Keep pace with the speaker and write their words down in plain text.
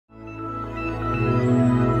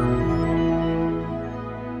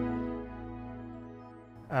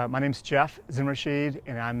My name's Jeff Zimmershed,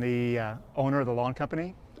 and I'm the owner of the lawn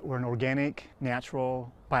company. We're an organic,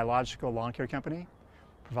 natural, biological lawn care company.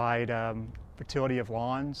 Provide fertility of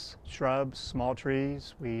lawns, shrubs, small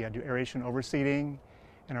trees. We do aeration overseeding,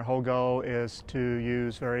 and our whole goal is to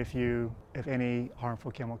use very few, if any, harmful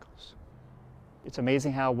chemicals. It's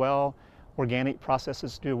amazing how well organic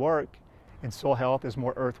processes do work. In soil health, there's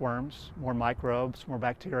more earthworms, more microbes, more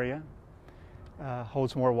bacteria,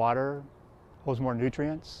 holds more water, holds more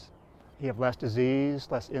nutrients. You have less disease,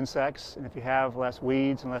 less insects, and if you have less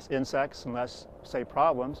weeds and less insects and less, say,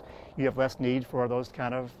 problems, you have less need for those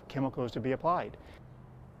kind of chemicals to be applied.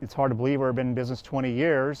 It's hard to believe we've been in business 20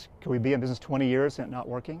 years. Could we be in business 20 years and it not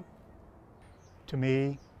working? To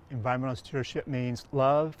me, environmental stewardship means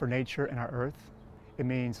love for nature and our earth. It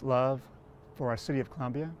means love for our city of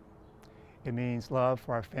Columbia. It means love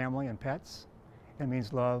for our family and pets. It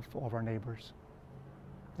memes love for all of our neighbors.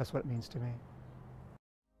 That's what it means to me.